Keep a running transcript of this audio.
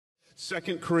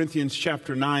2 Corinthians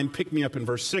chapter 9, pick me up in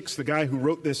verse 6. The guy who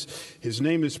wrote this, his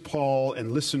name is Paul,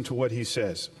 and listen to what he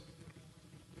says.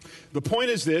 The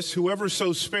point is this: whoever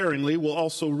sows sparingly will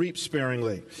also reap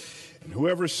sparingly, and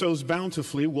whoever sows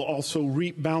bountifully will also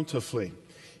reap bountifully.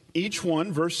 Each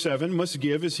one, verse 7, must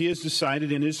give as he has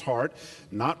decided in his heart,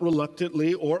 not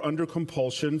reluctantly or under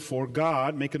compulsion, for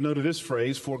God, make a note of this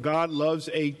phrase, for God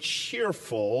loves a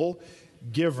cheerful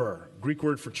giver. Greek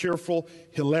word for cheerful,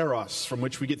 hilaros, from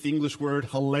which we get the English word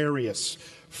hilarious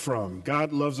from.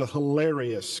 God loves a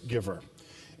hilarious giver.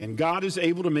 And God is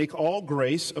able to make all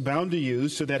grace abound to you,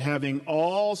 so that having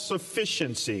all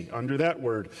sufficiency, under that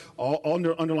word,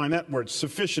 underline that word,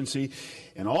 sufficiency,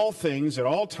 in all things at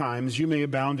all times you may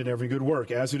abound in every good work.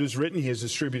 As it is written, he has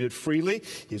distributed freely,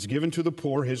 he has given to the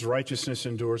poor, his righteousness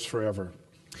endures forever.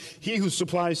 He who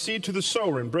supplies seed to the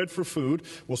sower and bread for food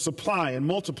will supply and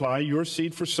multiply your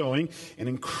seed for sowing and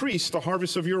increase the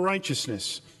harvest of your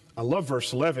righteousness. I love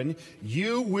verse 11.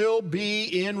 You will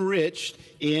be enriched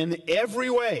in every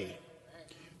way,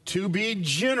 to be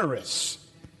generous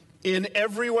in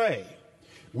every way,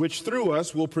 which through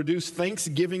us will produce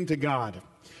thanksgiving to God.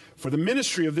 For the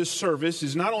ministry of this service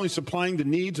is not only supplying the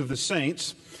needs of the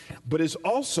saints, but is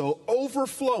also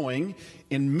overflowing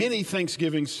in many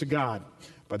thanksgivings to God.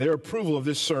 By their approval of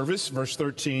this service, verse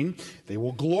 13, they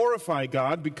will glorify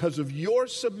God because of your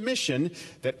submission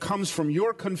that comes from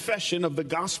your confession of the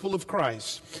gospel of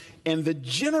Christ and the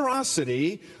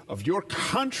generosity of your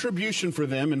contribution for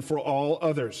them and for all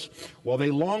others, while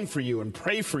they long for you and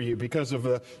pray for you because of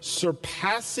the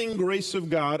surpassing grace of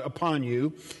God upon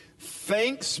you.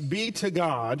 Thanks be to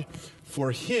God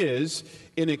for his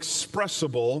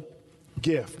inexpressible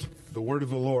gift. The word of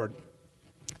the Lord.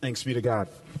 Thanks be to God.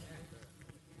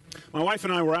 My wife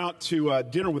and I were out to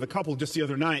dinner with a couple just the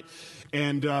other night,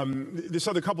 and this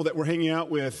other couple that we're hanging out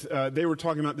with, they were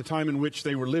talking about the time in which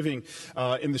they were living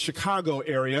in the Chicago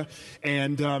area,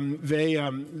 and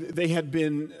they had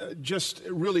been just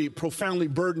really profoundly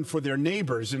burdened for their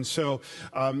neighbors, and so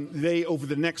they, over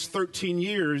the next 13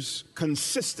 years,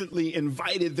 consistently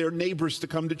invited their neighbors to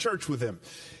come to church with them.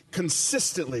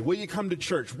 Consistently, will you come to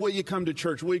church? Will you come to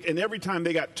church? And every time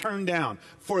they got turned down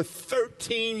for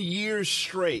 13 years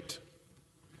straight,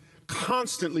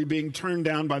 constantly being turned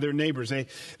down by their neighbors.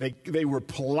 They were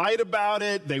polite about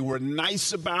it. They were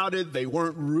nice about it. They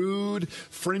weren't rude.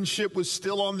 Friendship was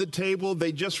still on the table.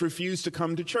 They just refused to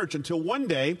come to church until one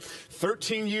day,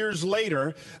 13 years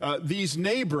later, these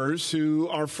neighbors who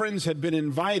our friends had been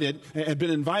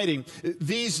inviting,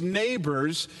 these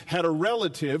neighbors had a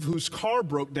relative whose car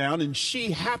broke down, and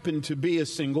she happened to be a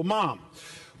single mom.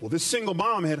 Well, this single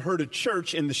mom had heard a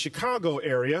church in the Chicago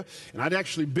area, and I'd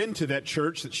actually been to that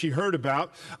church that she heard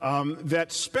about,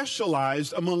 that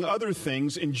specialized, among other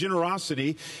things, in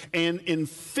generosity and in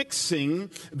fixing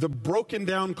the broken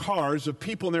down cars of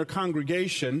people in their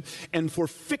congregation and for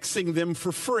fixing them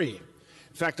for free.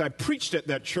 In fact, I preached at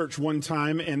that church one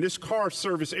time, and this car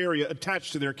service area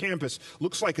attached to their campus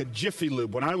looks like a Jiffy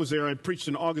Lube. When I was there, I preached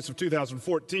in August of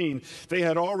 2014. They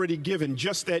had already given,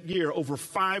 just that year, over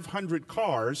 500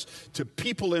 cars to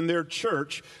people in their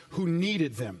church who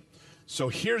needed them. So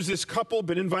here's this couple,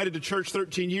 been invited to church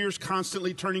 13 years,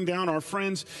 constantly turning down our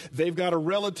friends. They've got a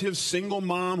relative, single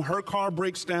mom. Her car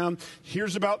breaks down.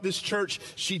 Here's about this church.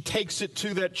 She takes it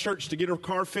to that church to get her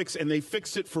car fixed, and they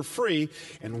fix it for free.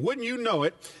 And wouldn't you know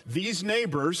it, these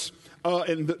neighbors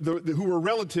who were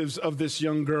relatives of this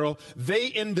young girl,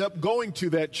 they end up going to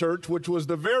that church, which was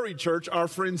the very church our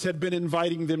friends had been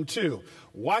inviting them to.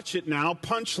 Watch it now,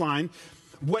 punchline.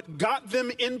 What got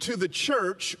them into the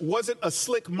church wasn't a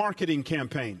slick marketing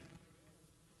campaign.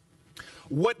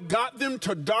 What got them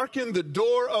to darken the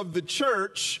door of the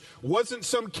church wasn't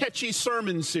some catchy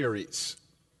sermon series.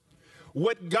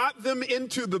 What got them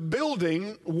into the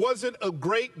building wasn't a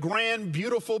great, grand,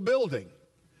 beautiful building.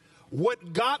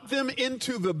 What got them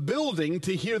into the building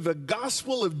to hear the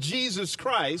gospel of Jesus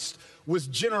Christ was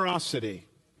generosity.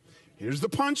 Here's the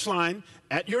punchline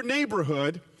at your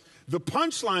neighborhood. The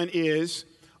punchline is,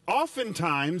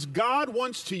 oftentimes, God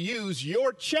wants to use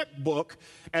your checkbook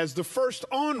as the first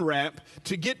on-ramp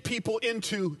to get people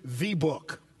into the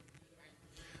book.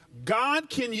 God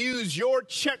can use your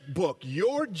checkbook,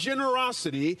 your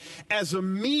generosity, as a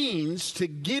means to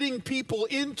getting people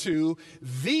into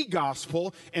the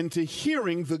gospel and to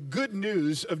hearing the good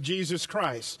news of Jesus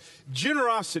Christ.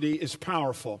 Generosity is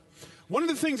powerful. One of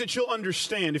the things that you'll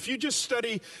understand, if you just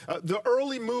study the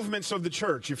early movements of the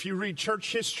church, if you read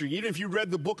church history, even if you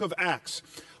read the book of Acts,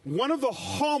 One of the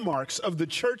hallmarks of the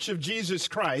Church of Jesus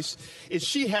Christ is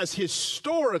she has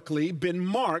historically been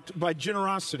marked by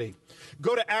generosity.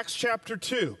 Go to Acts chapter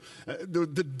 2,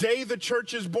 the day the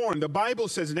church is born. The Bible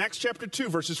says in Acts chapter 2,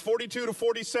 verses 42 to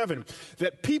 47,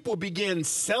 that people began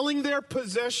selling their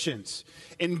possessions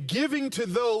and giving to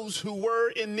those who were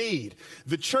in need.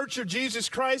 The Church of Jesus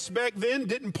Christ back then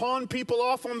didn't pawn people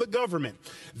off on the government.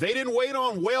 They didn't wait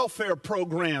on welfare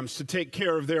programs to take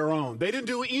care of their own. They didn't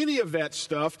do any of that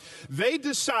stuff. They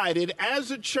decided as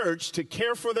a church to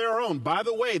care for their own. By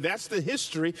the way, that's the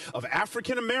history of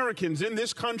African Americans in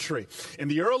this country. In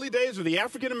the early days of the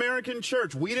African American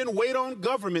church, we didn't wait on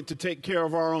government to take care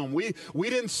of our own. We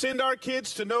didn't send our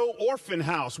kids to no orphan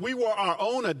house. We were our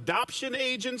own adoption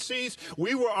agencies.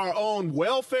 We were our own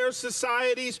welfare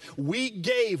societies. We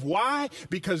gave. Why?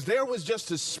 Because there was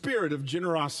just a spirit of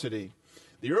generosity.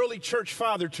 The early church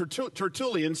father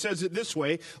Tertullian says it this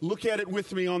way. Look at it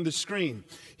with me on the screen.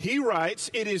 He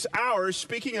writes, "It is ours,"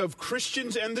 speaking of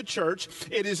Christians and the church,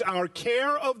 "it is our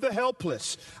care of the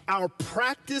helpless, our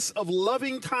practice of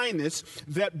loving kindness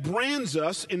that brands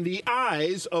us in the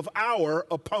eyes of our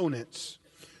opponents."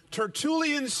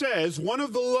 Tertullian says one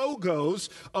of the logos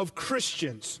of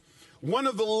Christians, one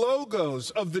of the logos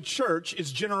of the church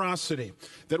is generosity.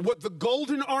 That what the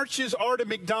golden arches are to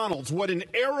McDonald's, what an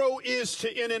arrow is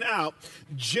to In-N-Out,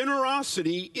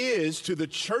 generosity is to the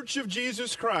Church of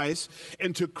Jesus Christ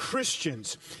and to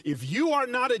Christians. If you are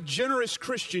not a generous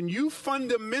Christian, you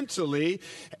fundamentally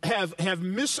have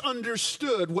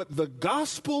misunderstood what the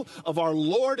gospel of our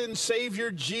Lord and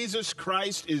Savior Jesus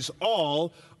Christ is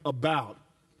all about.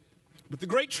 But the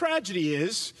great tragedy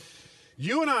is,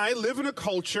 you and I live in a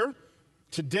culture.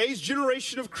 Today's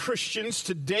generation of Christians,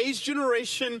 today's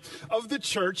generation of the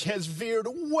church has veered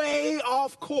way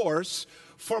off course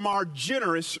from our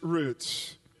generous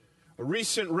roots. A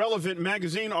recent Relevant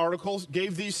magazine article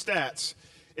gave these stats.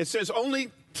 It says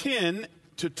only 10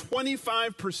 to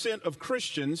 25% of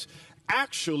Christians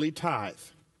actually tithe.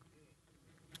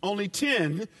 Only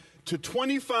 10 to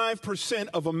 25%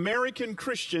 of American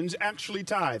Christians actually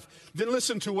tithe. Then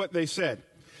listen to what they said.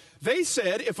 They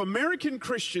said if American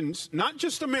Christians, not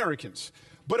just Americans,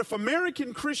 but if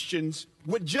American Christians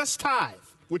would just tithe,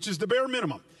 which is the bare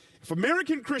minimum, if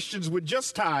American Christians would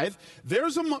just tithe,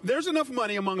 there's enough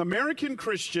money among American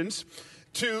Christians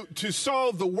to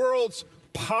solve the world's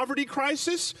poverty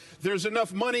crisis. There's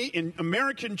enough money in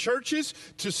American churches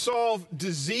to solve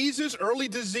diseases, early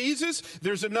diseases.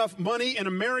 There's enough money in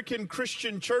American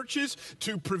Christian churches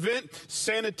to prevent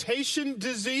sanitation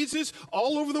diseases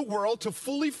all over the world, to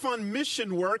fully fund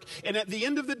mission work, and at the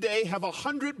end of the day have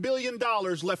 $100 billion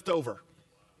left over.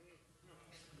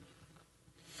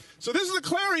 So this is a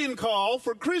clarion call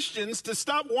for Christians to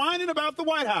stop whining about the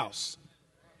White House,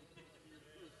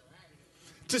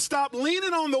 to stop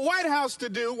leaning on the White House to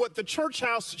do what the church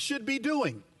house should be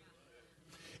doing.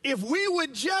 If we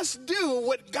would just do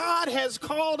what God has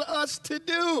called us to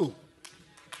do,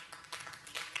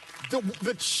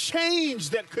 the change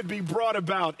that could be brought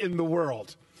about in the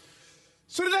world.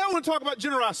 So today I want to talk about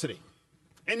generosity.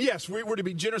 And yes, we're to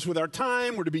be generous with our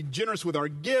time, we're to be generous with our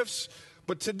gifts,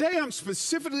 but today I'm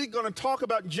specifically going to talk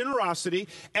about generosity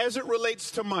as it relates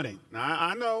to money. Now,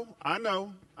 I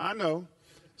know.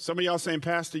 Some of y'all saying,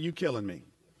 "Pastor, you killing me."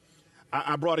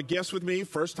 I brought a guest with me,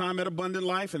 first time at Abundant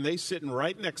Life, and they sitting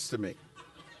right next to me.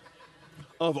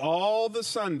 Of all the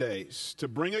Sundays to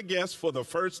bring a guest for the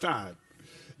first time.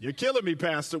 You're killing me,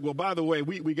 Pastor. Well, by the way,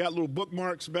 we got little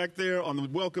bookmarks back there on the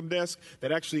welcome desk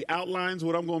that actually outlines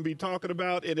what I'm going to be talking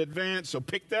about in advance. So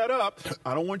pick that up.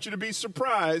 I don't want you to be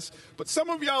surprised. But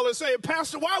some of y'all are saying,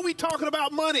 "Pastor, why are we talking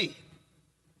about money?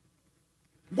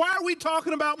 Why are we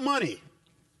talking about money?"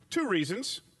 Two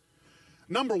reasons.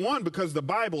 Number one, because the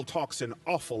Bible talks an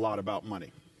awful lot about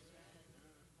money.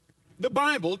 The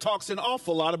Bible talks an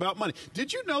awful lot about money.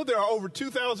 Did you know there are over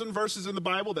 2,000 verses in the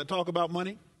Bible that talk about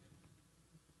money?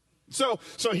 So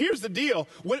here's the deal.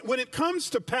 When it comes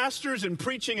to pastors and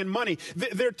preaching and money,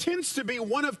 there tends to be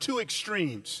one of two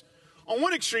extremes. On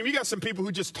one extreme, you got some people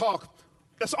who just talk.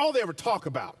 That's all they ever talk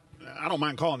about. I don't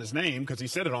mind calling his name because he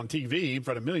said it on TV in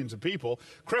front of millions of people.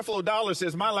 Creflo Dollar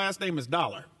says, "My last name is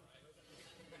Dollar.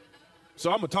 So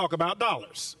I'm going to talk about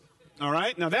dollars." All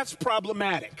right? Now, that's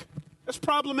problematic. That's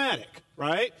problematic,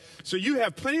 right? So you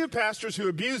have plenty of pastors who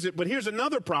abuse it, but here's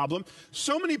another problem.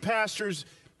 So many pastors,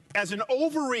 as an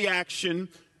overreaction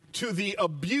to the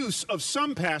abuse of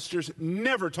some pastors,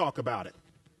 never talk about it.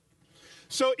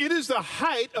 So it is the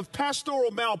height of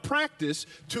pastoral malpractice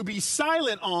to be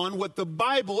silent on what the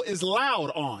Bible is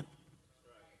loud on.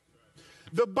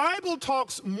 The Bible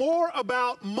talks more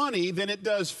about money than it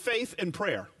does faith and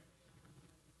prayer.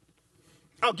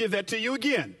 I'll give that to you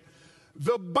again.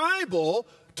 The Bible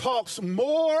talks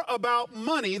more about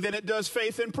money than it does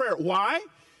faith and prayer. Why?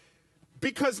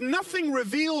 Because nothing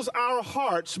reveals our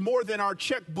hearts more than our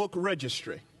checkbook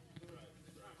registry.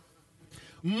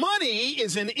 Money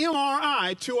is an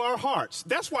MRI to our hearts.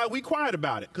 That's why we quiet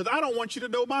about it, because I don't want you to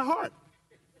know my heart.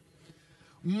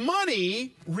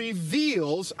 Money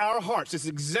reveals our hearts. It's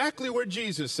exactly where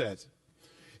Jesus says.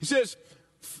 He says,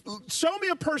 show me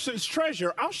a person's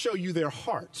treasure, I'll show you their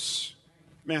hearts.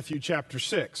 Matthew chapter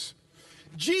 6.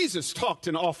 Jesus talked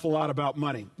an awful lot about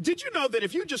money. Did you know that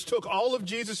if you just took all of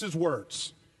Jesus'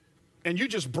 words and you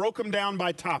just broke them down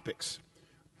by topics,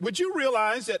 would you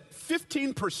realize that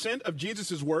 15% of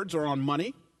Jesus' words are on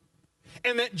money?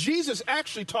 And that Jesus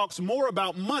actually talks more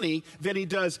about money than he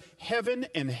does heaven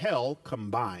and hell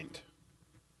combined.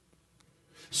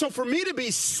 So for me to be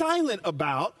silent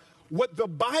about what the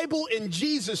Bible and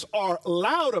Jesus are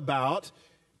loud about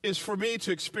is for me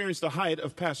to experience the height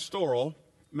of pastoral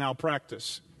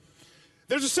malpractice.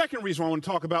 There's a second reason why I want to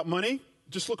talk about money.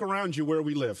 Just look around you where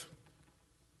we live.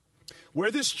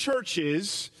 Where this church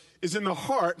is in the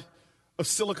heart of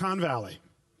Silicon Valley.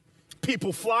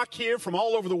 People flock here from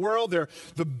all over the world. They're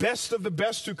the best of the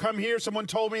best who come here. Someone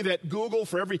told me that Google,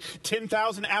 for every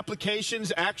 10,000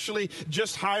 applications, actually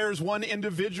just hires one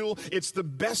individual. It's the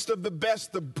best of the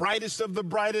best, the brightest of the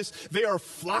brightest. They are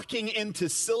flocking into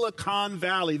Silicon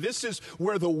Valley. This is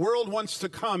where the world wants to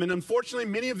come. And unfortunately,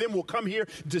 many of them will come here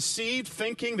deceived,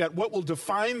 thinking that what will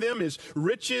define them is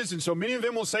riches. And so many of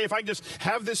them will say, if I just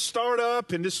have this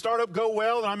startup and this startup go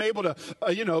well, and I'm able to,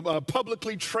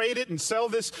 publicly trade it and sell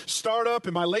this startup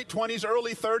in my late 20s,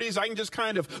 early 30s, I can just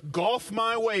kind of golf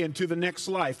my way into the next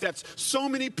life. That's so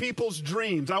many people's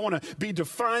dreams. I want to be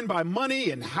defined by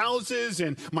money and houses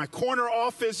and my corner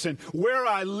office and where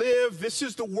I live. This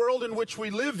is the world in which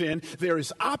we live in. There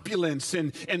is opulence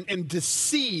and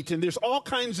deceit, and there's all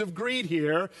kinds of greed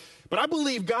here. But I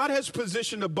believe God has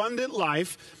positioned abundant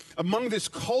life among this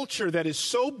culture that is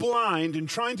so blind and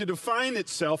trying to define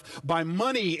itself by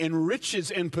money and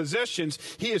riches and possessions.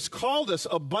 He has called us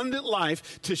abundant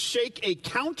life to shake a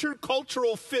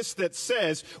countercultural fist that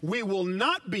says we will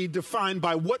not be defined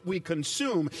by what we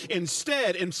consume.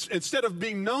 Instead of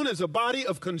being known as a body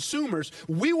of consumers,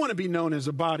 we want to be known as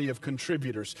a body of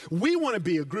contributors. We want to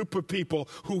be a group of people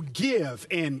who give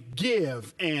and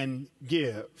give and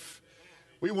give.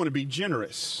 We want to be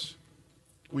generous.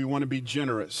 We want to be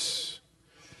generous.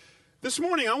 This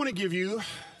morning, I want to give you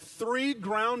 3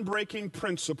 groundbreaking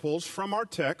principles from our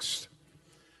text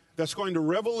that's going to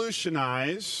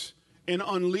revolutionize and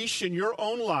unleash in your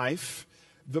own life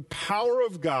the power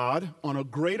of God on a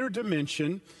greater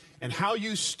dimension and how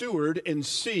you steward and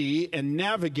see and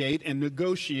navigate and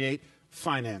negotiate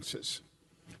finances.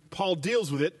 Paul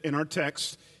deals with it in our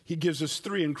text. He gives us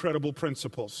 3 incredible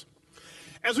principles.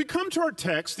 As we come to our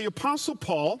text, the Apostle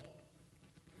Paul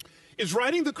is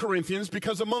writing the Corinthians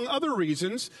because, among other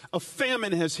reasons, a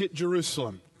famine has hit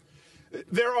Jerusalem.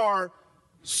 There are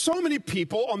so many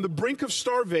people on the brink of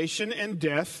starvation and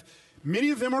death.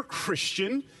 Many of them are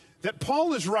Christian, that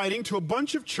Paul is writing to a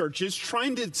bunch of churches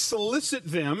trying to solicit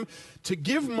them to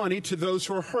give money to those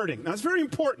who are hurting. Now, it's very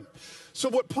important. So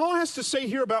what Paul has to say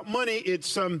here about money,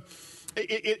 it's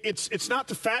not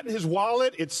to fatten his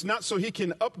wallet. It's not so he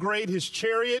can upgrade his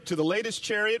chariot to the latest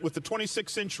chariot with the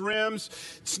 26-inch rims.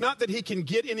 It's not that he can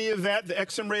get any of that, the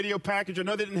XM radio package. I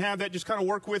know they didn't have that. Just kind of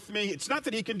work with me. It's not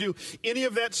that he can do any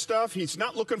of that stuff. He's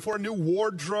not looking for a new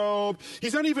wardrobe.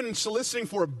 He's not even soliciting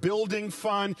for a building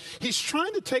fund. He's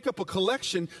trying to take up a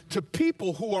collection to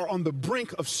people who are on the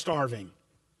brink of starving.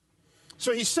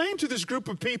 So he's saying to this group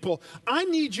of people, I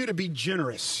need you to be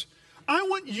generous. I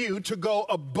want you to go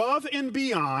above and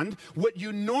beyond what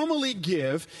you normally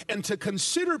give and to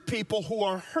consider people who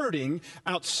are hurting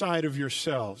outside of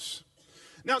yourselves.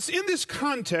 Now, it's in this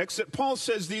context that Paul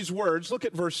says these words. Look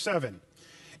at verse 7.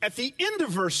 At the end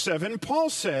of verse 7, Paul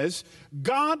says,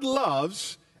 God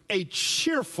loves a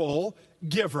cheerful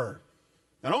giver.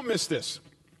 Now, don't miss this.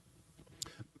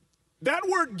 That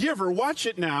word giver, watch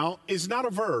it now, is not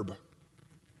a verb.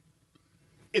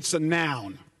 It's a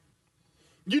noun.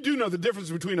 You do know the difference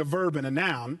between a verb and a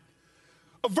noun.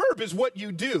 A verb is what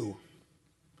you do.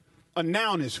 A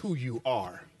noun is who you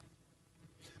are.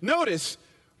 Notice,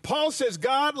 Paul says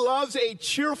God loves a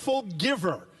cheerful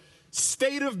giver.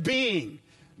 State of being,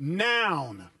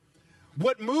 noun.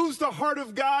 What moves the heart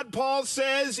of God, Paul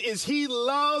says, is he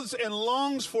loves and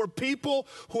longs for people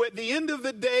who at the end of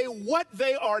the day, what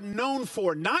they are known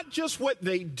for, not just what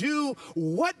they do,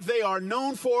 what they are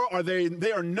known for, are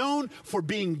they are known for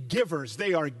being givers.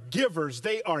 They are givers.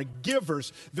 They are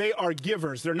givers. They are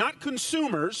givers. They're not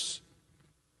consumers.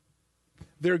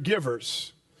 They're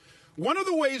givers. One of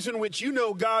the ways in which you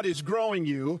know God is growing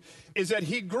you is that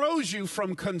he grows you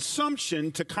from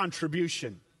consumption to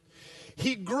contribution.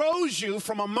 He grows you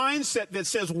from a mindset that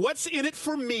says, what's in it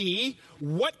for me?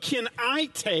 What can I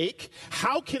take?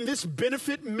 How can this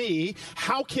benefit me?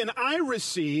 How can I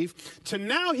receive? To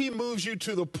now he moves you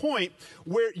to the point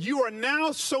where you are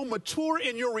now so mature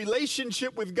in your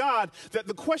relationship with God that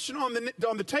the question on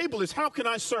the table is, how can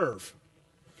I serve?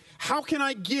 How can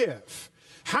I give?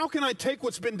 How can I take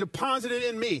what's been deposited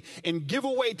in me and give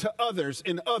away to others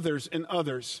and others and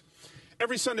others?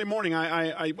 Every Sunday morning,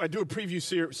 I do a preview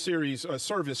series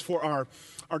service for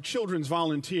our children's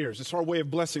volunteers. It's our way of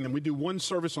blessing them. We do one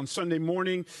service on Sunday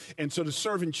morning, and so to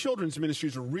serve in children's ministry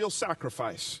is a real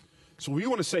sacrifice. So we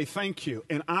want to say thank you.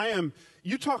 And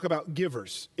you talk about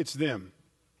givers, it's them.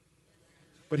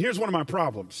 But here's one of my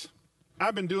problems.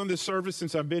 I've been doing this service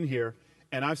since I've been here,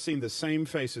 and I've seen the same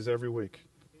faces every week.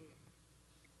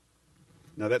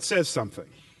 Now that says something.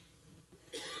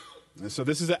 And so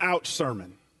this is an ouch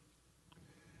sermon.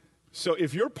 So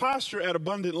if your posture at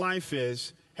Abundant Life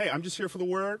is, hey, I'm just here for the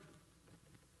word,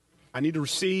 I need to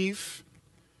receive,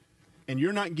 and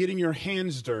you're not getting your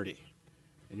hands dirty,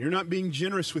 and you're not being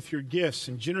generous with your gifts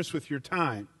and generous with your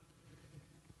time,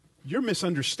 you're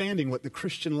misunderstanding what the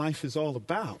Christian life is all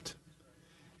about.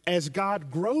 As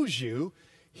God grows you,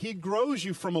 he grows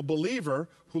you from a believer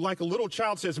who, like a little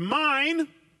child, says, mine,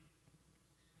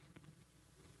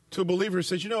 to a believer who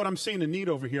says, you know what, I'm seeing a need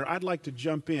over here. I'd like to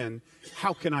jump in.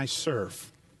 How can I serve?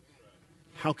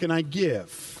 How can I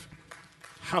give?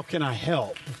 How can I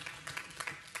help?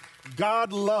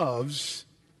 God loves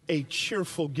a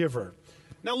cheerful giver.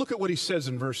 Now look at what he says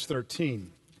in verse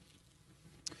 13.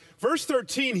 Verse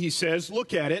 13, he says,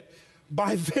 look at it.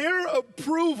 By their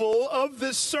approval of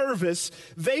this service,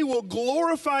 they will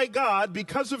glorify God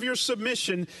because of your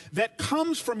submission that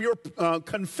comes from your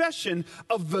confession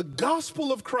of the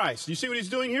gospel of Christ. You see what he's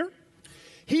doing here?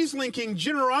 He's linking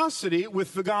generosity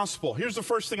with the gospel. Here's the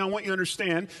first thing I want you to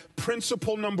understand,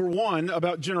 principle number one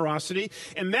about generosity,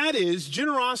 and that is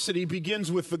generosity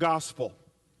begins with the gospel.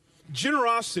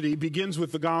 Generosity begins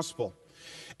with the gospel.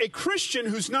 A Christian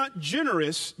who's not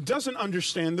generous doesn't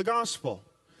understand the gospel.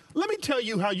 Let me tell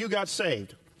you how you got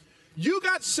saved. You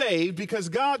got saved because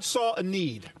God saw a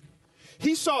need.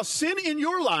 He saw sin in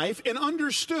your life and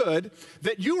understood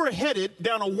that you were headed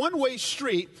down a one-way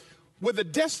street with a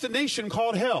destination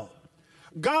called hell.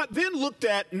 God then looked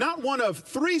at not one of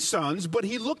three sons, but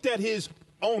he looked at his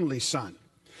only son.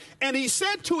 And he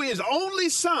said to his only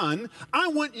son, I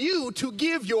want you to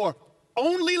give your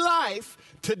only life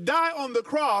to die on the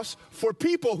cross for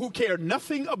people who care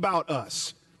nothing about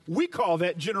us. We call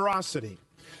that generosity.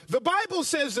 The Bible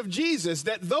says of Jesus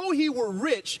that though he were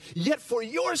rich, yet for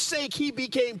your sake he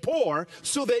became poor,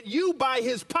 so that you by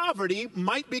his poverty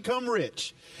might become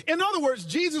rich. In other words,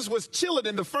 Jesus was chilling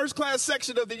in the first class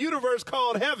section of the universe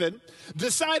called heaven,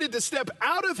 decided to step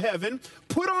out of heaven,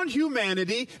 put on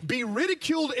humanity, be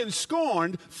ridiculed and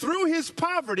scorned through his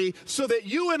poverty so that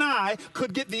you and I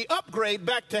could get the upgrade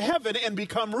back to heaven and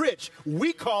become rich.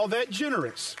 We call that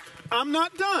generous. I'm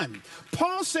not done.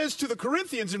 Paul says to the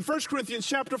Corinthians in 1 Corinthians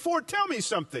chapter 4, tell me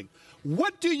something.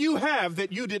 What do you have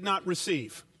that you did not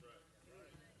receive?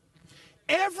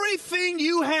 Everything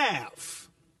you have,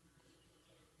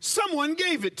 someone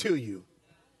gave it to you.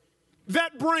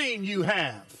 That brain you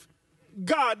have,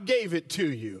 God gave it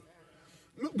to you.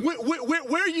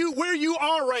 Where you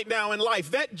are right now in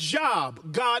life, that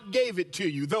job, God gave it to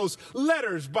you. Those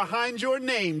letters behind your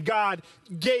name, God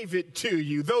gave it to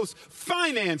you. Those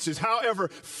finances, however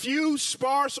few,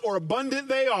 sparse, or abundant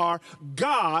they are,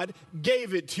 God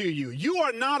gave it to you. You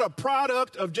are not a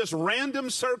product of just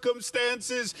random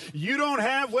circumstances. You don't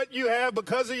have what you have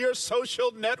because of your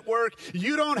social network.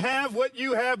 You don't have what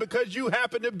you have because you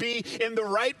happen to be in the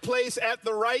right place at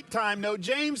the right time. No,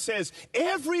 James says,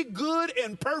 every good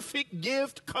and perfect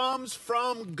gift comes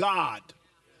from God.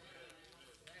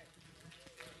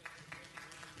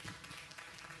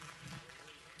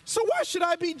 So why should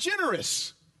I be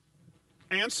generous?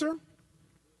 Answer,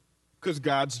 because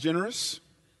God's generous.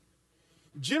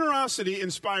 Generosity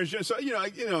inspires you. So,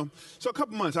 so a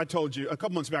couple months back,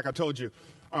 I told you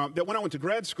that when I went to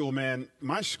grad school, man,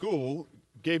 my school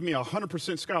gave me a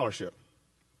 100% scholarship.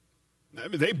 I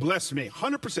mean, they blessed me,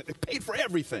 100%. They paid for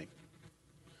everything.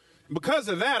 Because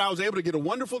of that, I was able to get a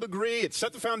wonderful degree. It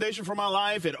set the foundation for my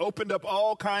life. It opened up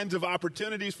all kinds of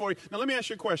opportunities for you. Now, let me ask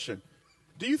you a question.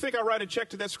 Do you think I write a check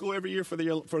to that school every year for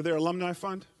their alumni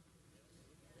fund?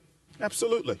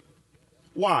 Absolutely.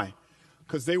 Why?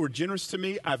 Because they were generous to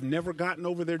me. I've never gotten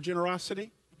over their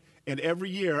generosity. And every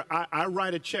year, I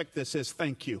write a check that says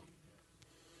thank you.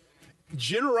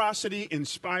 Generosity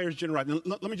inspires generosity.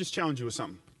 Now, let me just challenge you with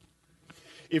something.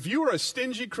 If you are a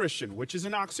stingy Christian, which is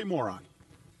an oxymoron,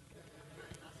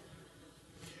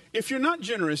 if you're not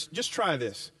generous, just try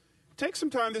this. Take some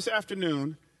time this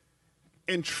afternoon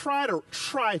and try to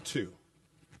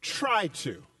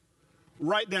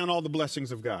write down all the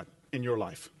blessings of God in your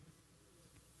life.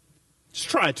 Just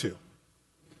try to.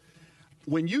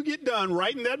 When you get done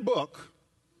writing that book,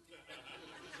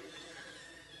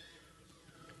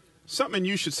 something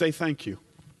you should say thank you.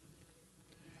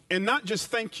 And not just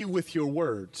thank you with your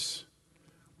words,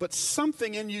 but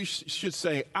something in you should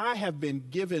say, I have been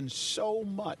given so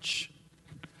much.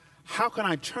 How can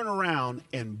I turn around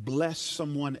and bless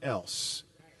someone else?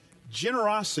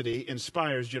 Generosity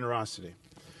inspires generosity.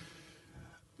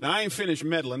 Now, I ain't finished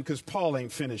meddling because Paul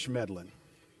ain't finished meddling.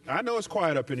 I know it's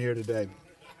quiet up in here today.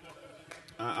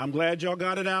 I'm glad y'all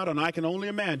got it out, and I can only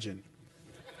imagine.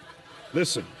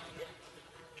 Listen.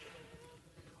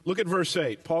 Look at verse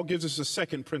 8. Paul gives us a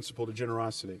second principle to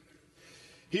generosity.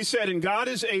 He said, and God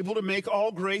is able to make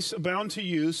all grace abound to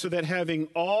you so that having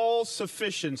all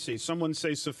sufficiency, someone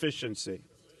say sufficiency,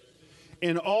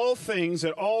 in all things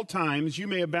at all times you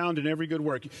may abound in every good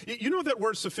work. You know what that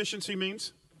word sufficiency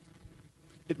means?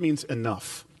 It means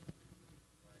enough.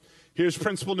 Here's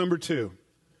principle number 2.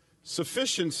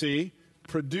 Sufficiency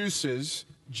produces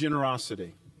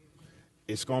generosity.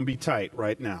 It's going to be tight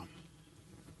right now.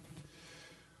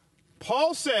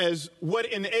 Paul says what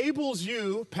enables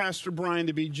you, Pastor Brian,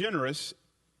 to be generous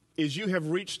is you have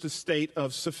reached a state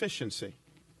of sufficiency.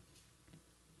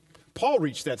 Paul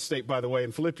reached that state, by the way,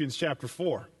 in Philippians chapter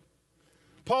 4.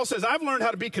 Paul says, I've learned how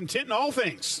to be content in all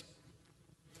things.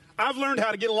 I've learned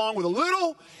how to get along with a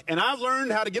little, and I've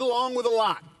learned how to get along with a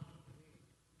lot.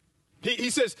 He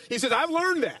says, I've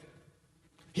learned that.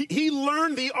 He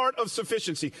learned the art of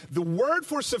sufficiency. The word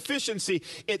for sufficiency,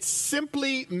 it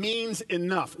simply means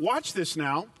enough. Watch this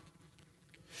now.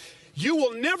 You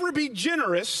will never be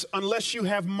generous unless you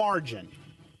have margin.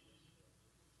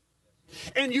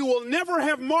 And you will never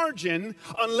have margin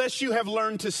unless you have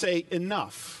learned to say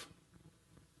enough.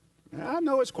 I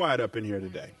know it's quiet up in here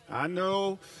today. I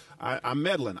know I'm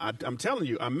meddling. I'm telling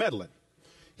you, I'm meddling.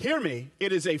 Hear me.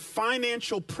 It is a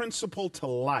financial principle to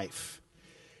life.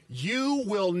 You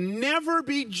will never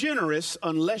be generous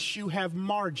unless you have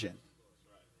margin.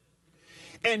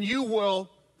 And you will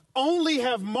only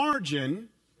have margin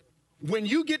when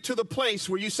you get to the place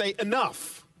where you say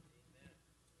enough.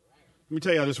 Let me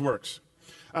tell you how this works.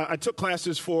 I took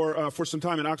classes for some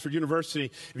time at Oxford University.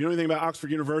 If you know anything about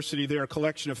Oxford University, they're a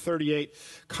collection of 38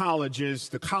 colleges.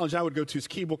 The college I would go to is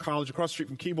Keble College. Across the street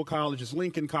from Keble College is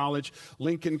Lincoln College.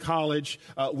 Lincoln College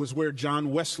was where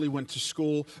John Wesley went to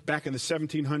school back in the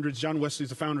 1700s. John Wesley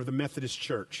is the founder of the Methodist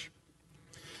Church.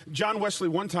 John Wesley,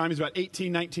 one time, he's about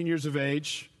 18, 19 years of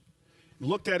age,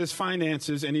 looked at his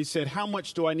finances and he said, how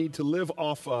much do I need to live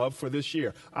off of for this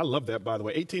year? I love that, by the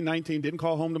way. 18, 19, didn't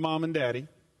call home to mom and daddy.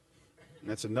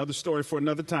 That's another story for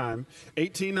another time.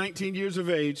 18, 19 years of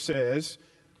age says,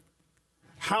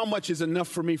 how much is enough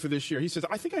for me for this year? He says,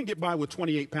 I think I can get by with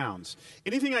 28 pounds.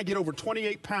 Anything I get over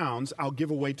 28 pounds, I'll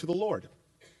give away to the Lord.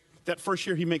 That first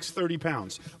year, he makes 30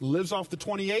 pounds. Lives off the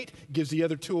 28, gives the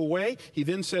other 2 away. He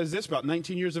then says this, about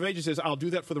 19 years of age, he says, I'll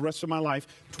do that for the rest of my life.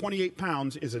 28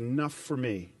 pounds is enough for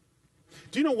me.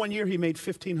 Do you know one year he made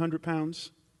 1,500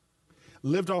 pounds?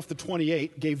 Lived off the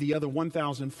 28, gave the other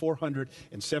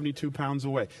 1,472 pounds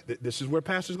away. This is where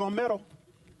pastor's going to meddle.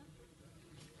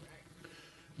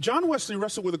 John Wesley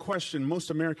wrestled with a question most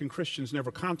American Christians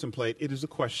never contemplate. It is a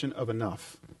question of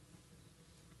enough.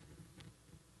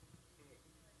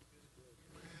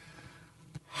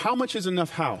 How much is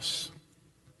enough house?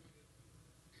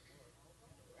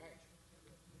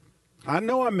 I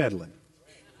know I'm meddling.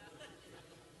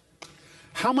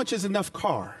 How much is enough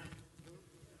car?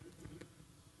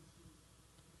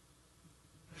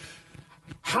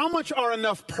 How much are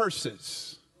enough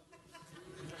purses?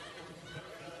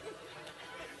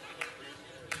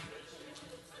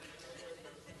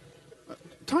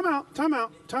 Time out.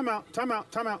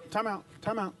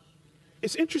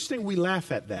 It's interesting we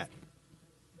laugh at that.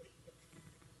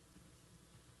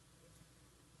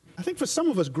 I think for some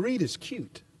of us, greed is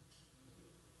cute.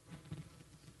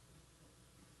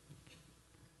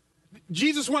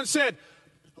 Jesus once said,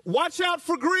 watch out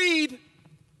for greed.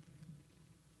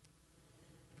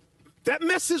 That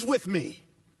messes with me.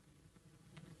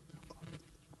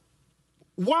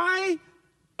 Why,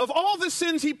 of all the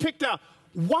sins he picked out,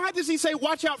 why does he say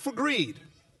watch out for greed?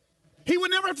 He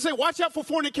would never have to say watch out for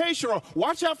fornication or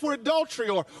watch out for adultery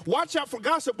or watch out for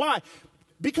gossip. Why?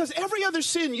 Because every other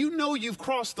sin, you know you've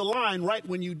crossed the line right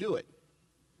when you do it.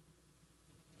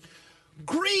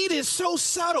 Greed is so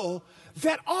subtle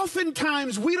that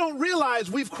oftentimes we don't realize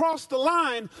we've crossed the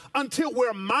line until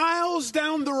we're miles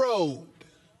down the road.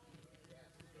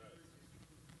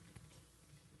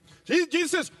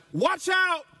 Jesus says, watch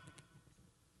out.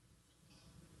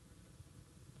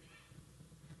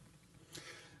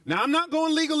 Now, I'm not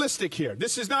going legalistic here.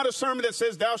 This is not a sermon that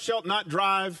says thou shalt not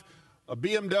drive a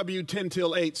BMW 10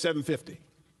 till 8 750.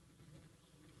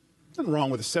 Nothing wrong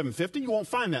with a 750. You won't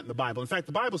find that in the Bible. In fact,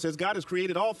 the Bible says God has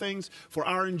created all things for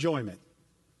our enjoyment.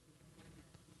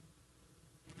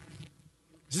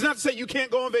 This is not to say you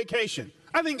can't go on vacation.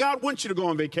 I think God wants you to go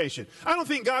on vacation. I don't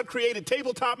think God created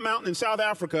Tabletop Mountain in South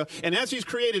Africa, and as he's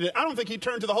created it, I don't think he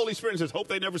turned to the Holy Spirit and says, hope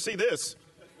they never see this.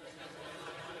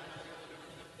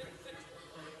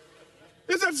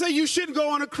 It's not to say you shouldn't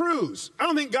go on a cruise. I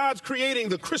don't think God's creating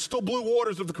the crystal blue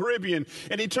waters of the Caribbean,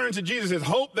 and he turns to Jesus and says,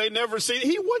 hope they never see it.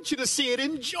 He wants you to see it,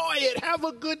 enjoy it, have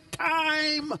a good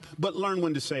time, but learn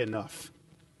when to say enough.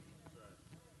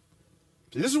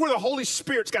 See, this is where the Holy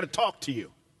Spirit's got to talk to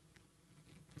you.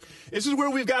 This is where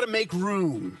we've got to make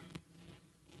room.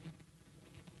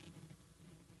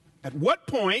 At what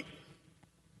point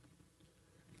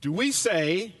do we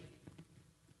say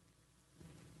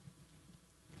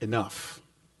enough?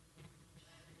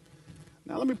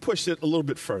 Now, let me push it a little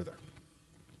bit further.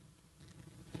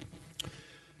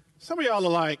 Some of y'all are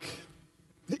like,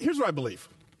 here's what I believe.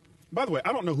 By the way,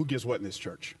 I don't know who gives what in this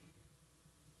church.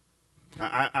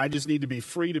 I just need to be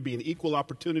free to be an equal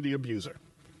opportunity abuser.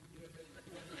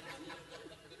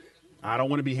 I don't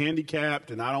want to be handicapped,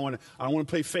 and I don't want to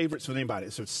play favorites with anybody.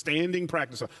 It's a standing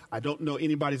practice. I don't know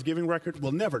anybody's giving record.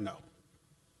 We'll never know.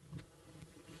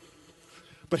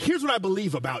 But here's what I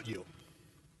believe about you.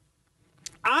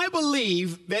 I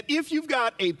believe that if you've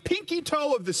got a pinky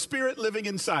toe of the Spirit living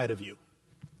inside of you,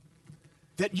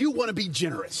 that you want to be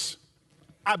generous.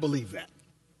 I believe that.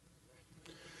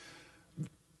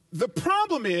 The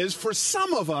problem is, for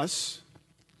some of us,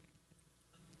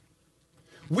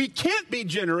 we can't be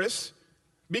generous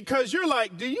because you're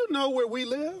like, do you know where we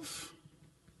live?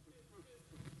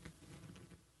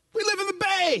 We live in the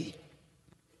Bay.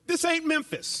 This ain't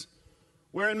Memphis.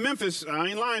 Where in Memphis, I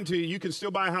ain't lying to you, you can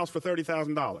still buy a house for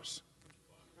 $30,000.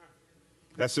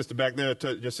 That sister back there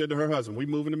just said to her husband, we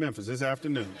moving to Memphis this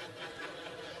afternoon.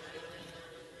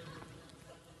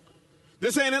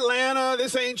 This ain't Atlanta,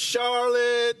 this ain't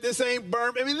Charlotte, this ain't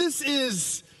Birmingham. I mean, this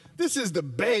is the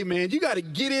Bay, man. You got to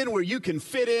get in where you can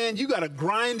fit in. You got to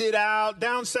grind it out.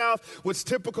 Down south, what's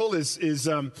typical is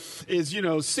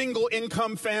single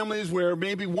income families where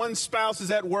maybe one spouse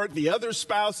is at work, the other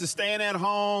spouse is staying at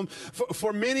home.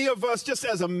 For many of us, just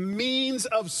as a means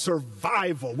of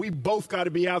survival, we both got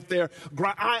to be out there.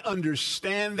 I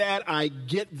understand that. I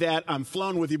get that. I'm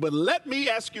flowing with you. But let me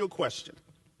ask you a question.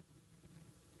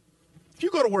 If you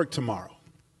go to work tomorrow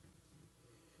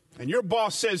and your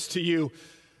boss says to you,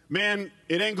 man,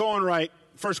 it ain't going right.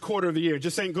 First quarter of the year,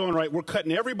 just ain't going right. We're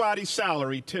cutting everybody's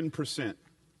salary 10%.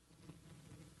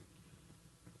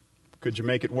 Could you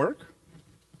make it work?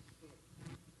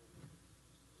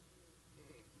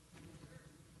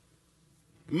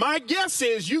 My guess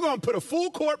is you're going to put a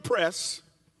full court press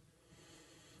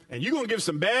and you're going to give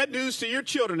some bad news to your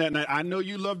children that night. I know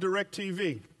you love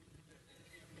DirecTV.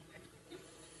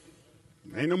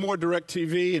 Ain't no more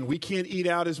DirecTV, and we can't eat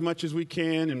out as much as we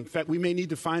can. In fact, we may need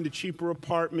to find a cheaper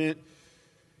apartment.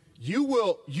 You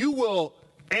will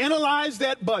analyze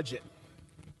that budget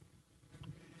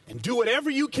and do whatever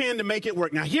you can to make it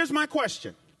work. Now, here's my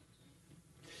question.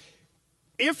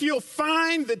 If you'll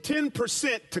find the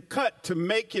 10% to cut to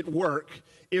make it work,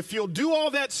 if you'll do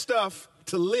all that stuff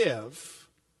to live,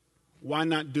 why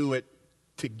not do it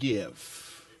to give?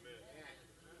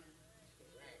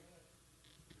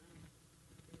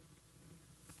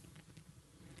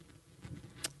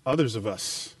 Others of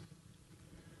us,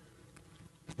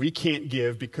 we can't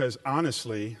give because,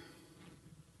 honestly,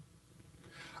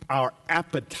 our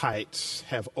appetites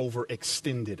have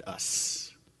overextended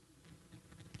us.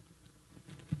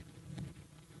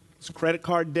 It's credit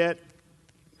card debt.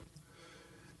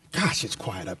 Gosh, it's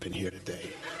quiet up in here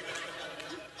today.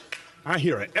 I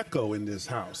hear an echo in this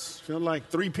house. Feel like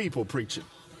 3 people preaching.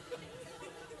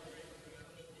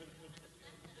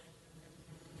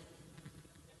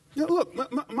 You know, look,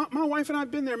 my wife and I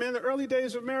have been there, man. The early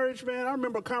days of marriage, man. I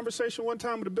remember a conversation one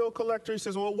time with a bill collector. He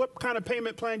says, well, what kind of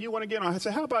payment plan do you want to get on? I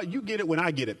said, how about you get it when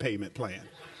I get it payment plan?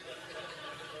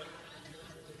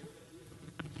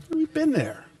 We've been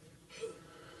there.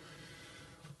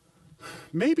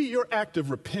 Maybe your act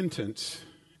of repentance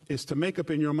is to make up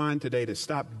in your mind today to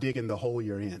stop digging the hole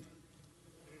you're in.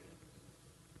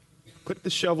 Put the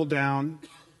shovel down,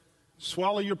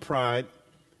 swallow your pride,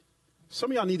 Some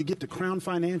of y'all need to get to Crown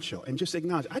Financial and just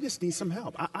acknowledge, I just need some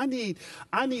help. I need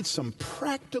some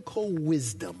practical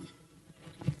wisdom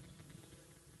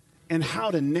and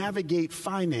how to navigate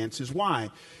finances. Why?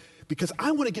 Because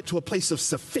I want to get to a place of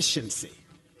sufficiency.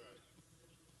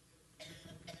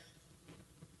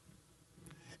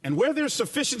 And where there's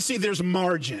sufficiency, there's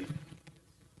margin.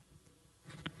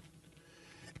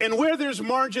 And where there's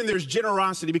margin, there's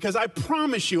generosity. Because I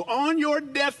promise you, on your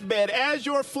deathbed, as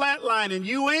you're flatlining,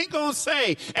 you ain't going to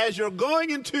say, as you're going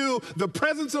into the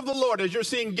presence of the Lord, as you're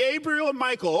seeing Gabriel and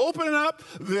Michael opening up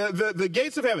the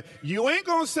gates of heaven, you ain't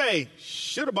going to say,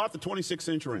 should have bought the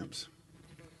 26-inch rims.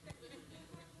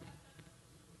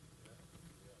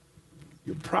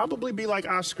 You'll probably be like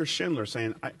Oscar Schindler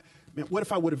saying, man, what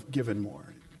if I would have given more,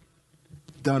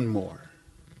 done more?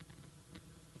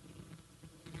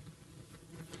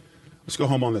 Let's go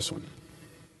home on this one.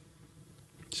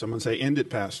 Someone say, end it,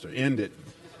 Pastor, end it.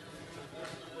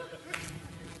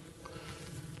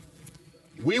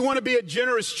 We want to be a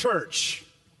generous church.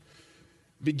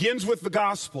 Begins with the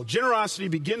gospel. Generosity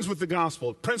begins with the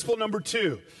gospel. Principle number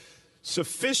 2,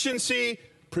 sufficiency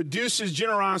produces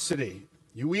generosity.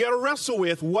 We got to wrestle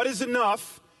with what is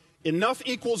enough. Enough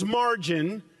equals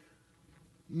margin.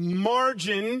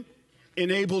 Margin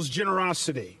enables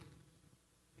generosity.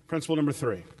 Principle number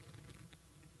 3.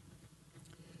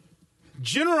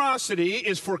 Generosity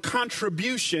is for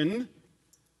contribution,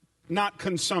 not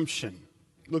consumption.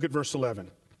 Look at verse 11.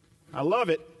 I love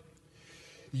it.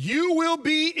 You will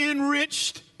be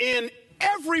enriched in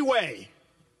every way.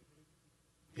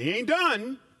 He ain't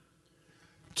done.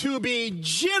 To be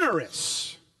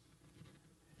generous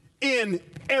in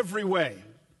every way.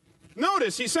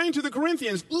 Notice he's saying to the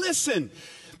Corinthians, listen,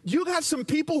 you got some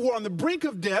people who are on the brink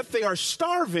of death. They are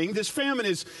starving. This famine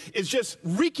is just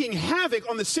wreaking havoc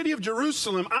on the city of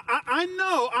Jerusalem. I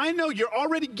know you're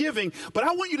already giving, but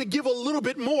I want you to give a little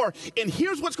bit more. And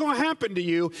here's what's going to happen to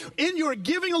you. In your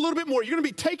giving a little bit more, you're going to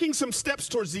be taking some steps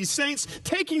towards these saints,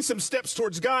 taking some steps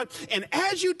towards God. And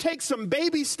as you take some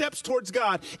baby steps towards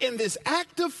God in this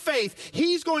act of faith,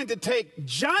 he's going to take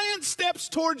giant steps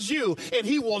towards you, and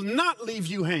he will not leave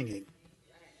you hanging.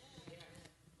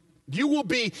 You will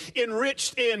be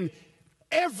enriched in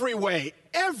every way,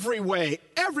 every way,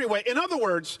 every way. In other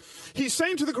words, he's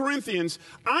saying to the Corinthians,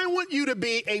 I want you to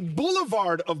be a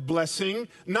boulevard of blessing,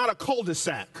 not a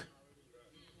cul-de-sac.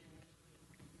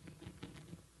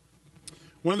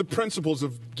 One of the principles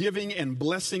of giving and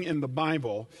blessing in the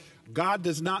Bible, God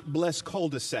does not bless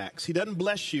cul-de-sacs. He doesn't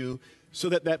bless you so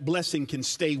that that blessing can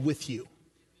stay with you.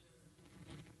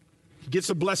 He gets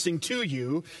a blessing to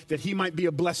you that he might be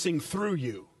a blessing through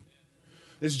you.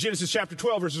 This is Genesis chapter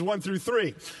 12, verses 1 through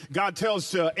 3. God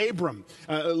tells Abram,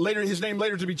 his name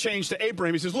later to be changed to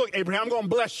Abraham. He says, look, Abraham, I'm going to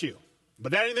bless you.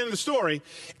 But that ain't the end of the story.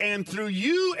 And through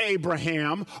you,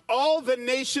 Abraham, all the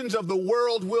nations of the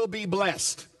world will be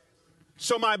blessed.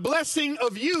 So my blessing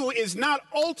of you is not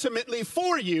ultimately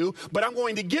for you, but I'm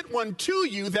going to get one to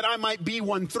you that I might be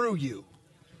one through you.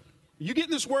 You getting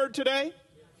this word today?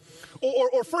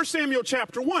 Or 1 Samuel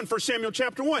chapter 1, 1 Samuel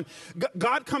chapter 1.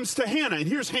 God comes to Hannah, and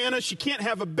here's Hannah. She can't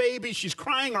have a baby. She's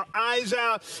crying her eyes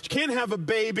out. She can't have a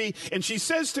baby. And she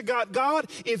says to God, God,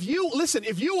 if you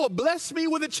will bless me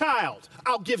with a child,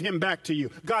 I'll give him back to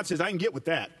you. God says, I can get with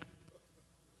that.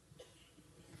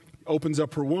 Opens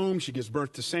up her womb. She gives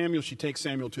birth to Samuel. She takes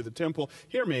Samuel to the temple.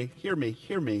 Hear me, hear me,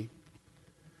 hear me.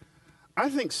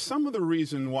 I think some of the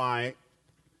reason why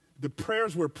the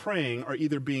prayers we're praying are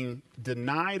either being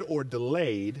denied or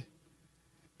delayed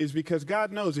is because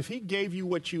God knows if he gave you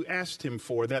what you asked him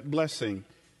for, that blessing,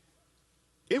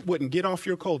 it wouldn't get off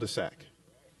your cul-de-sac.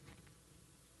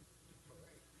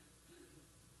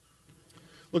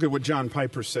 Look at what John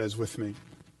Piper says with me.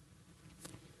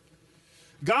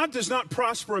 God does not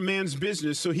prosper a man's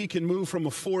business so he can move from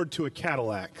a Ford to a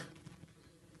Cadillac.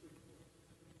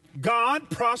 God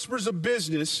prospers a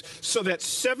business so that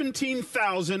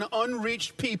 17,000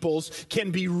 unreached peoples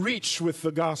can be reached with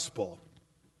the gospel.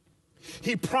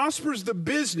 He prospers the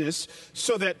business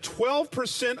so that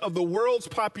 12% of the world's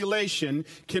population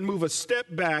can move a step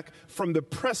back from the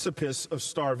precipice of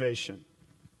starvation.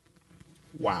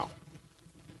 Wow.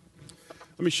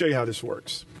 Let me show you how this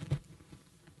works.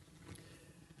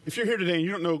 If you're here today and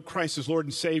you don't know Christ as Lord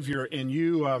and Savior, and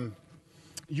you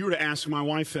were to ask my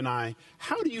wife and I,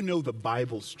 how do you know the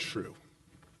Bible's true?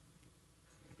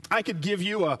 I could give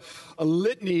you a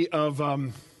litany of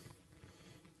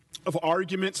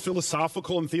arguments,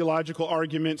 philosophical and theological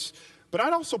arguments, but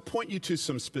I'd also point you to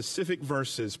some specific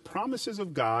verses, promises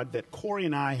of God that Corey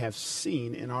and I have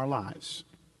seen in our lives.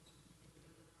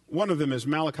 One of them is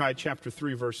Malachi chapter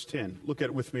 3, verse 10. Look at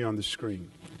it with me on the screen.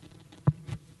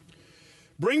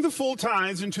 Bring the full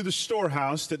tithes into the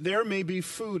storehouse, that there may be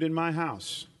food in my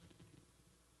house,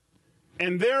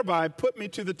 and thereby put me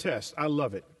to the test. I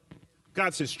love it.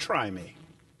 God says, try me,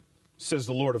 says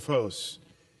the Lord of hosts.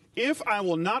 If I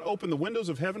will not open the windows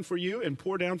of heaven for you and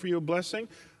pour down for you a blessing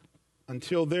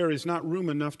until there is not room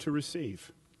enough to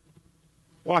receive.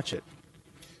 Watch it.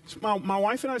 So my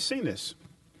wife and I have seen this.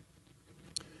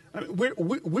 I mean, we're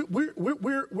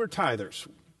tithers.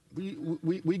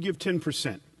 We give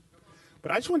 10%.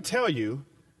 But I just want to tell you,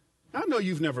 I know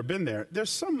you've never been there.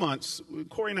 There's some months,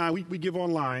 Corey and I, we give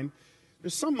online.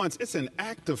 There's some months it's an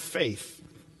act of faith.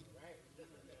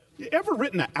 You ever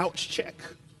written an ouch check?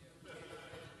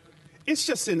 It's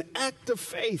just an act of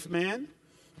faith, man.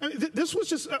 I mean, this was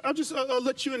just, I'll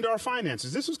let you into our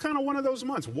finances. This was kind of one of those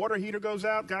months. Water heater goes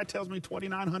out. Guy tells me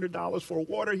 $2,900 for a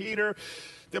water heater.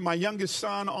 Then my youngest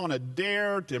son, on a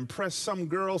dare to impress some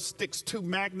girl, sticks 2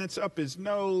 magnets up his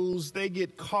nose. They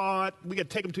get caught. We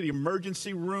got to take him to the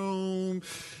emergency room.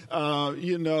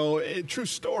 True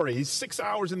story. He's 6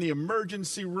 hours in the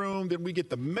emergency room. Then we get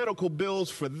the medical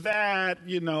bills for that.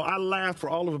 I laughed for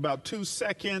all of about 2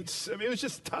 seconds. I mean, it was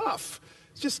just tough.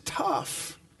 It's just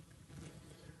tough.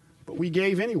 But we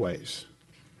gave anyways,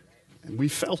 and we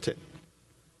felt it.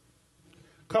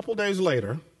 A couple days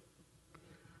later,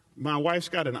 my wife's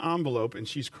got an envelope, and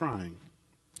she's crying.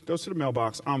 Goes to the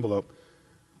mailbox, envelope.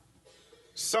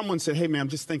 Someone said, hey, man, I'm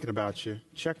just thinking about you.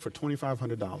 Check for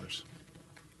 $2,500.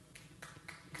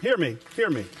 Hear me.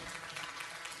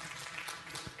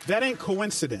 That ain't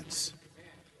coincidence.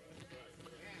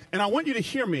 And I want you to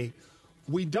hear me.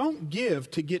 We don't give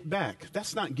to get back.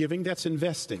 That's not giving, that's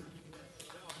investing.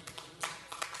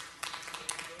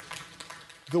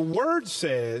 The word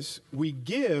says we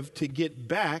give to get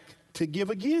back to give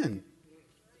again.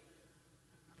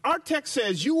 Our text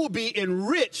says you will be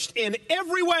enriched in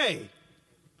every way.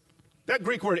 That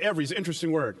Greek word every is an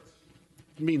interesting word.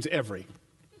 It means every.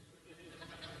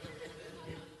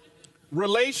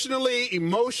 Relationally,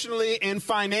 emotionally, and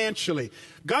financially.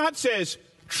 God says,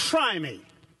 try me.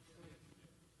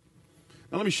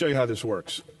 Now let me show you how this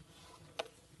works.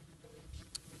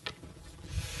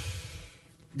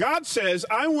 God says,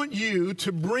 I want you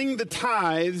to bring the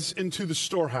tithes into the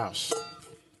storehouse.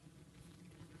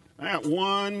 I got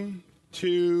 1,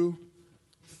 2,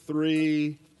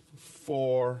 3,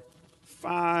 4,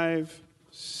 5,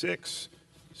 6,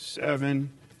 7,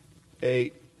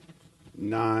 8,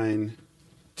 9,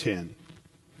 10.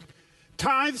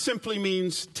 Tithe simply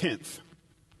means tenth.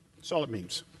 That's all it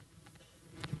means.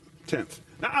 Tenth.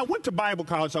 Now, I went to Bible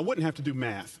college, so I wouldn't have to do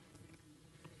math.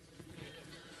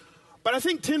 But I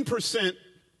think 10%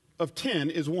 of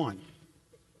 10 is 1.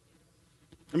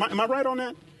 Am I right on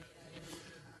that?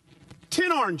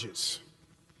 10 oranges.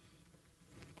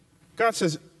 God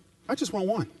says, I just want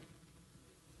 1.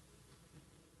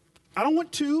 I don't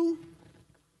want 2.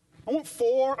 I want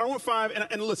 4. I don't want 5.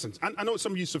 And listen, I know what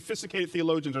some of you sophisticated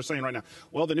theologians are saying right now.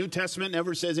 Well, the New Testament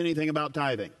never says anything about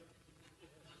tithing.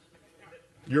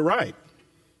 You're right.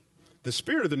 The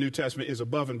spirit of the New Testament is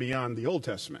above and beyond the Old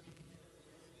Testament.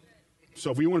 So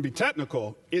if we want to be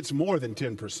technical, it's more than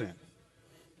 10%.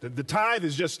 The tithe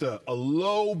is just a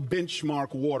low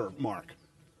benchmark watermark.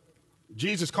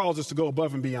 Jesus calls us to go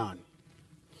above and beyond.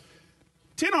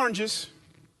 10 oranges.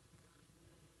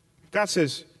 God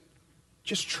says,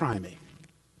 just try me.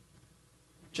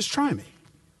 Just try me.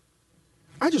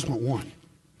 I just want 1.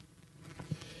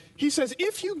 He says,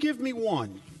 if you give me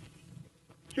 1,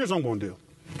 here's what I'm going to do.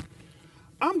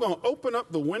 I'm going to open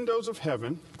up the windows of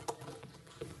heaven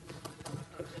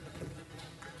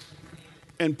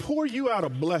and pour you out a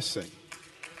blessing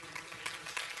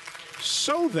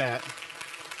so that,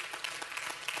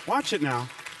 watch it now,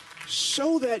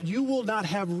 so that you will not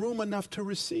have room enough to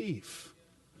receive.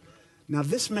 Now,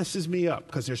 this messes me up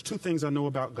because there's 2 things I know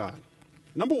about God.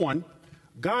 Number 1,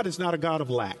 God is not a God of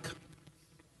lack.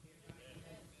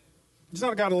 He's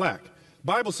not a God of lack. The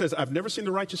Bible says, I've never seen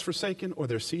the righteous forsaken or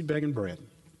their seed begging bread.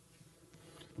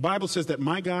 The Bible says that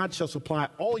my God shall supply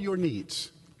all your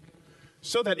needs.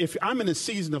 So that if I'm in a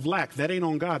season of lack, that ain't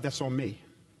on God, that's on me.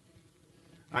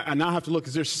 I now have to look,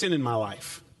 is there sin in my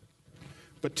life?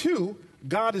 But 2,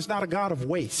 God is not a God of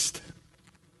waste.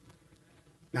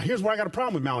 Now here's where I got a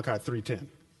problem with Malachi 3:10.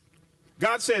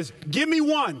 God says, give me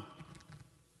 1.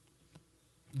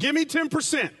 Give me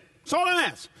 10%. That's all I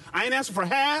ask. I ain't asking for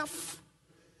half.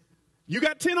 You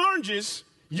got 10 oranges,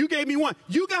 you gave me 1.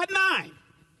 You got 9.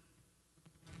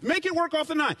 Make it work off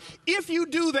the 9. If you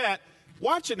do that,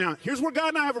 watch it now. Here's where God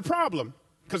and I have a problem,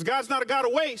 because God's not a God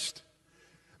of waste.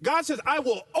 God says, I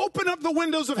will open up the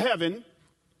windows of heaven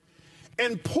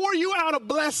and pour you out a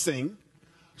blessing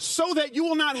so that you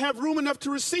will not have room enough to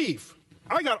receive.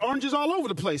 I got oranges all over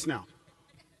the place now.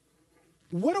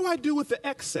 What do I do with the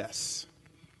excess?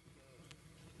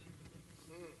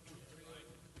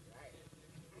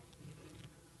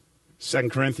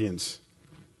 Second Corinthians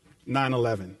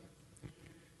 9:11.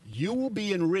 You will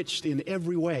be enriched in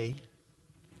every way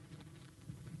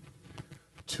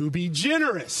to be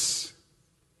generous.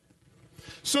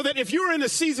 So that if you're in a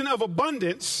season of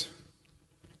abundance,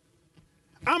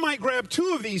 I might grab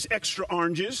 2 of these extra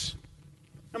oranges.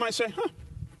 I might say,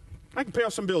 I can pay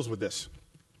off some bills with this.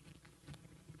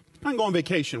 I can go on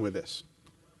vacation with this.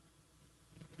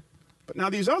 But now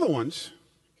these other ones,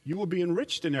 you will be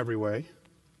enriched in every way,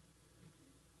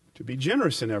 to be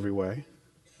generous in every way.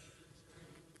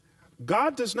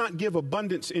 God does not give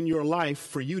abundance in your life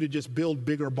for you to just build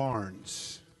bigger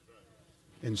barns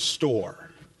and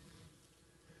store.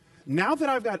 Now that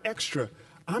I've got extra,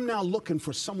 I'm now looking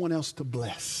for someone else to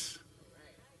bless.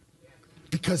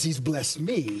 Because he's blessed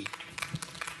me.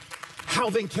 How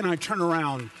then can I turn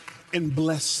around and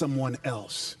bless someone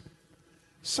else?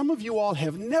 Some of you all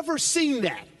have never seen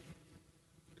that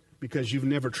because you've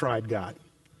never tried God.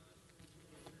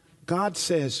 God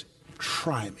says,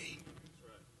 try me.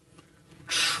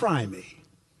 Try me.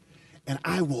 And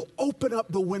I will open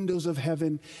up the windows of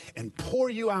heaven and pour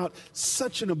you out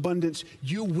such an abundance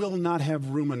you will not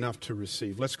have room enough to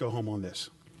receive. Let's go home on this.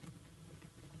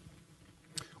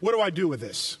 What do I do with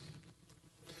this?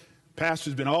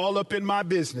 Pastor's been all up in my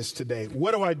business today.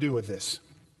 What do I do with this?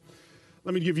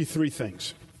 Let me give you 3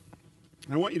 things.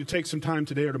 I want you to take some time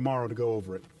today or tomorrow to go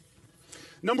over it.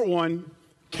 Number 1,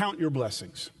 count your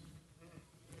blessings.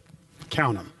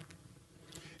 Count them.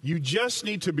 You just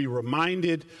need to be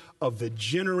reminded of the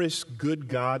generous, good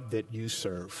God that you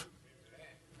serve.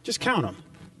 Just count them.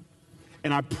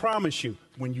 And I promise you,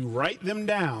 when you write them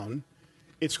down,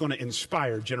 it's going to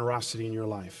inspire generosity in your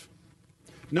life.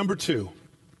 Number 2,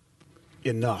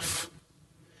 enough.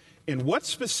 In what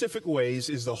specific ways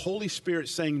is the Holy Spirit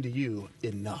saying to you,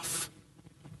 enough?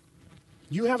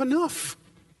 You have enough.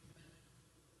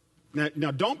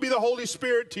 Now, don't be the Holy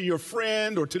Spirit to your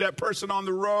friend or to that person on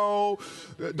the row.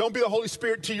 Don't be the Holy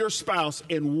Spirit to your spouse.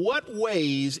 In what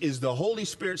ways is the Holy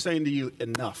Spirit saying to you,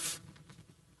 enough?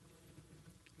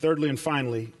 Thirdly and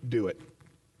finally, do it.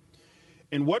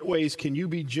 In what ways can you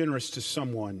be generous to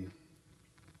someone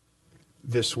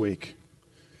this week?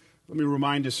 Let me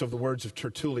remind us of the words of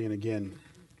Tertullian again.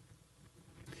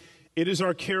 It is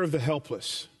our care of the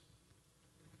helpless,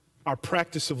 our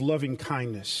practice of loving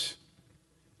kindness,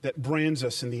 that brands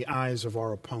us in the eyes of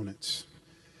our opponents.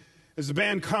 As the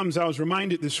band comes, I was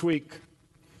reminded this week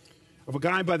of a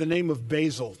guy by the name of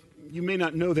Basil. You may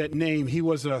not know that name. He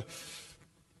was an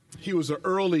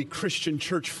early Christian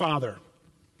church father.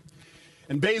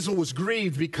 And Basil was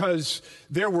grieved because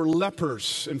there were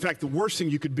lepers. In fact, the worst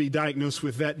thing you could be diagnosed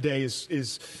with that day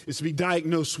is to be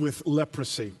diagnosed with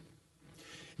leprosy.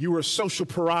 You were a social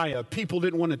pariah. People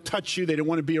didn't want to touch you. They didn't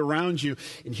want to be around you.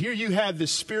 And here you had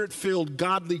this spirit-filled,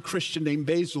 godly Christian named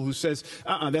Basil who says,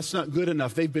 that's not good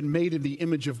enough. They've been made in the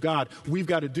image of God. We've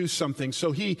got to do something.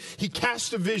 So he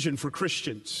cast a vision for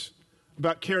Christians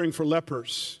about caring for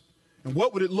lepers. And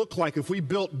what would it look like if we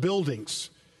built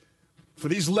buildings for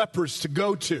these lepers to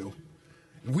go to?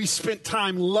 We spent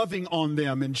time loving on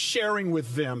them and sharing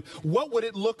with them. What would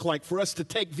it look like for us to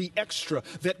take the extra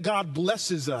that God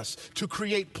blesses us to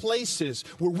create places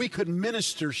where we could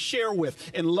minister, share with,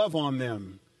 and love on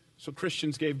them? So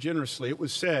Christians gave generously. It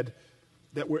was said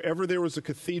that wherever there was a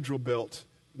cathedral built,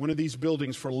 one of these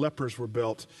buildings for lepers were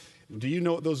built. And do you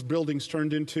know what those buildings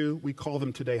turned into? We call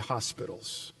them today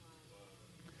hospitals.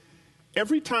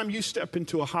 Every time you step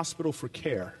into a hospital for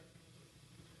care,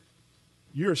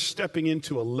 you're stepping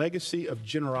into a legacy of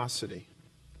generosity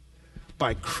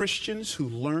by Christians who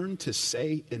learned to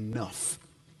say enough,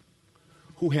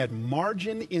 who had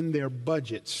margin in their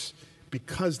budgets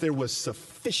because there was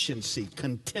sufficiency,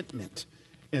 contentment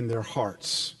in their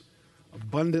hearts.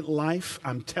 Abundant life,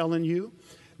 I'm telling you,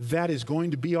 that is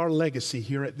going to be our legacy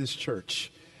here at this church.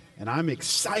 And I'm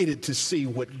excited to see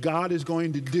what God is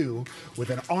going to do with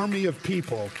an army of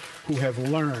people who have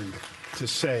learned to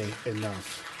say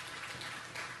enough.